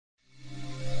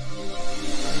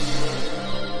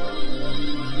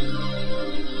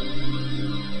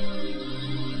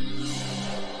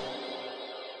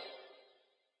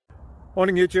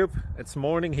Morning YouTube, it's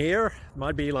morning here. It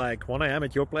might be like 1 a.m.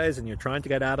 at your place and you're trying to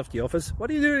get out of the office.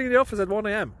 What are you doing in the office at 1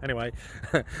 a.m? Anyway,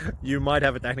 you might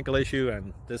have a technical issue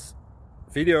and this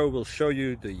video will show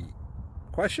you the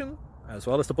question as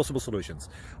well as the possible solutions.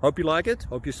 Hope you like it,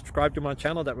 hope you subscribe to my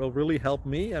channel. That will really help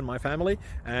me and my family,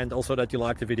 and also that you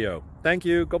like the video. Thank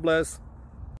you, God bless.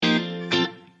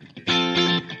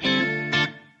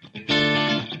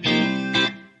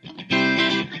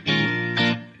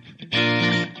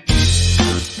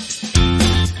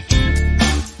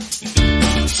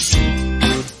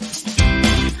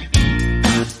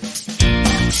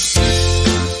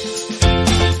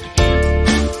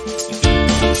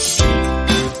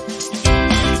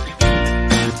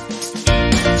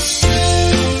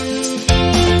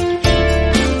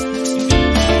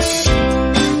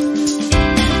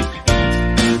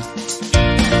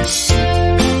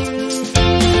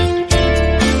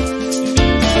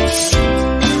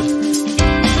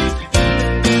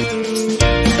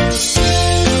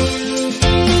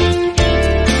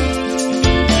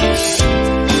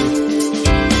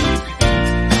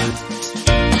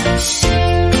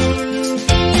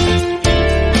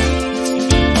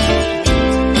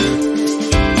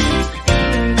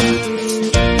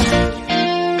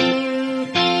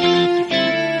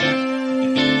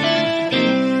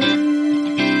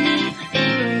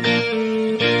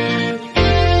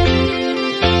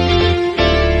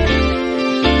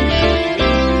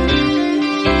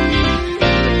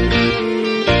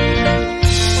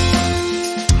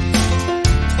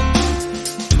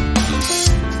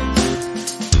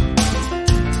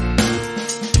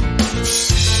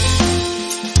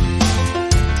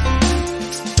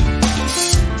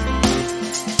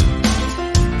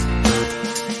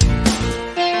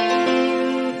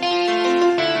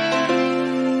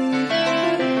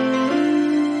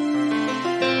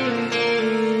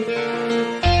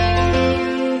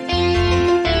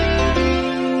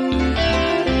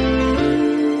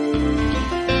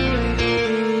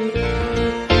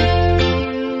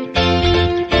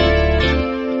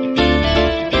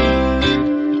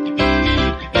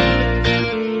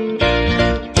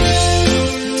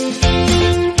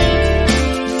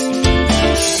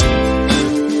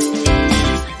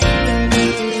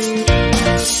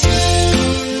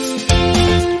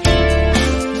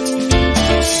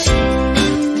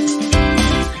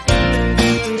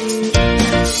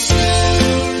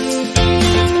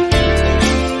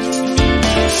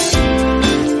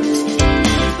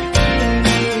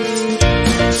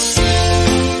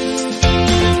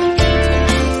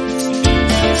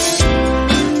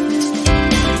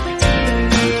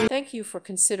 Thank you for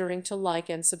considering to like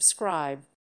and subscribe.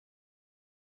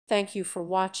 Thank you for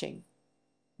watching.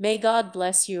 May God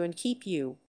bless you and keep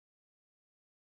you.